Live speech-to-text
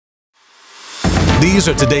These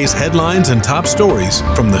are today's headlines and top stories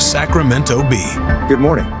from the Sacramento Bee. Good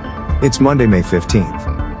morning. It's Monday, May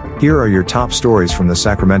 15th. Here are your top stories from the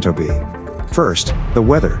Sacramento Bee. First, the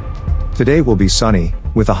weather. Today will be sunny,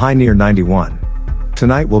 with a high near 91.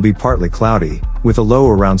 Tonight will be partly cloudy, with a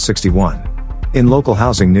low around 61. In local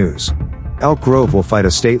housing news, Elk Grove will fight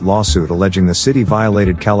a state lawsuit alleging the city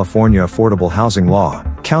violated California affordable housing law,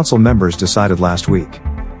 council members decided last week.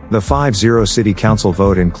 The 5-0 city council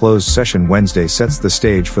vote in closed session Wednesday sets the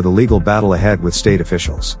stage for the legal battle ahead with state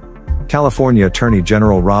officials. California Attorney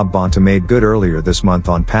General Rob Bonta made good earlier this month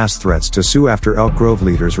on past threats to sue after Elk Grove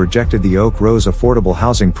leaders rejected the Oak Rose affordable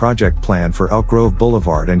housing project plan for Elk Grove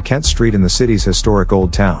Boulevard and Kent Street in the city's historic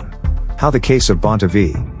Old Town. How the case of Bonta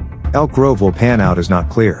v. Elk Grove will pan out is not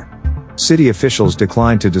clear. City officials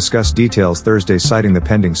declined to discuss details Thursday, citing the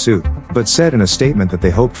pending suit, but said in a statement that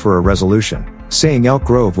they hoped for a resolution, saying Elk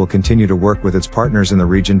Grove will continue to work with its partners in the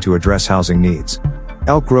region to address housing needs.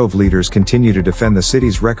 Elk Grove leaders continue to defend the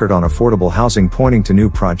city's record on affordable housing, pointing to new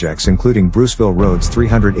projects including Bruceville Road's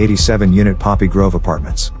 387-unit Poppy Grove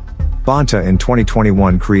apartments. Bonta in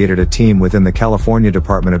 2021 created a team within the California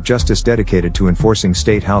Department of Justice dedicated to enforcing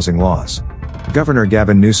state housing laws. Governor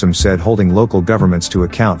Gavin Newsom said holding local governments to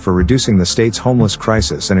account for reducing the state's homeless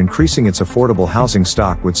crisis and increasing its affordable housing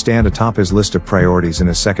stock would stand atop his list of priorities in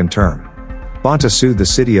his second term. Bonta sued the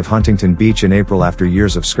city of Huntington Beach in April after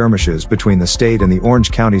years of skirmishes between the state and the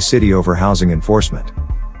Orange County city over housing enforcement.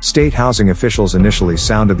 State housing officials initially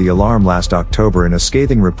sounded the alarm last October in a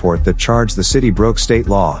scathing report that charged the city broke state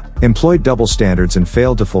law, employed double standards, and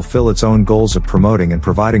failed to fulfill its own goals of promoting and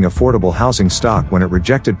providing affordable housing stock when it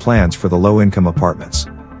rejected plans for the low-income apartments.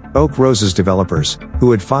 Oak Rose's developers,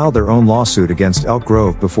 who had filed their own lawsuit against Elk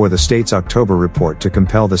Grove before the state's October report to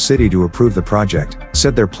compel the city to approve the project,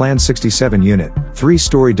 said their planned 67-unit,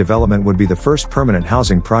 3-story development would be the first permanent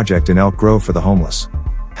housing project in Elk Grove for the homeless.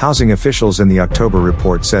 Housing officials in the October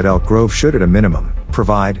report said Elk Grove should at a minimum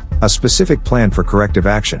provide a specific plan for corrective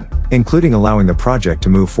action, including allowing the project to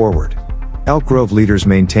move forward. Elk Grove leaders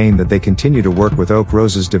maintain that they continue to work with Oak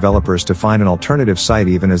Rose's developers to find an alternative site,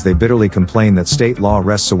 even as they bitterly complain that state law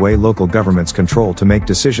wrests away local government's control to make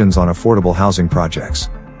decisions on affordable housing projects.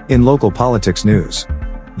 In local politics news,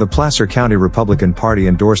 the Placer County Republican Party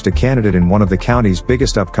endorsed a candidate in one of the county's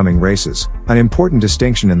biggest upcoming races, an important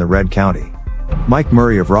distinction in the Red County. Mike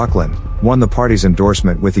Murray of Rockland won the party's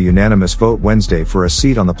endorsement with a unanimous vote Wednesday for a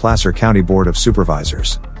seat on the Placer County Board of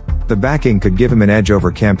Supervisors. The backing could give him an edge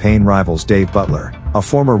over campaign rivals Dave Butler, a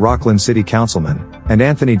former Rockland City Councilman, and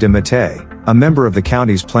Anthony DeMatte, a member of the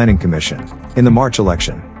county's Planning Commission, in the March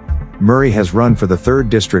election. Murray has run for the 3rd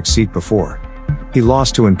District seat before. He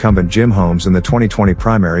lost to incumbent Jim Holmes in the 2020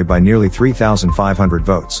 primary by nearly 3,500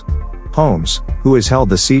 votes. Holmes, who has held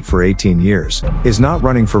the seat for 18 years, is not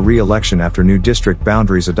running for re-election after new district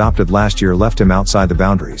boundaries adopted last year left him outside the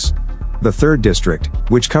boundaries. The 3rd District,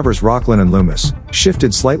 which covers Rockland and Loomis,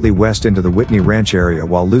 shifted slightly west into the Whitney Ranch area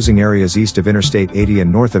while losing areas east of Interstate 80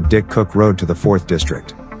 and north of Dick Cook Road to the 4th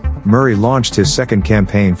District. Murray launched his second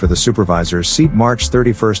campaign for the supervisor's seat March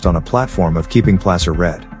 31st on a platform of keeping Placer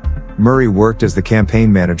red. Murray worked as the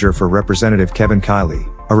campaign manager for Representative Kevin Kiley,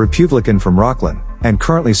 a Republican from Rockland, and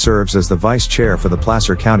currently serves as the vice chair for the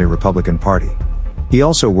Placer County Republican Party. He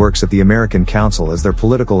also works at the American Council as their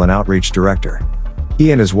political and outreach director.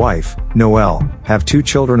 He and his wife, Noelle, have 2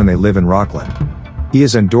 children and they live in Rockland. He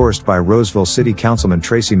is endorsed by Roseville City Councilman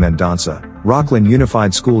Tracy Mendonca, Rockland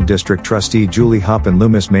Unified School District Trustee Julie Hupp, and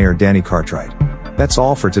Loomis Mayor Danny Cartwright. That's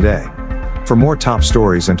all for today. For more top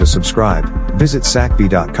stories and to subscribe, visit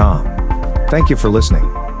sacbee.com. Thank you for listening.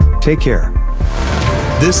 Take care.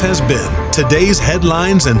 This has been today's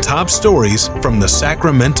headlines and top stories from the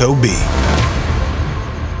Sacramento Bee.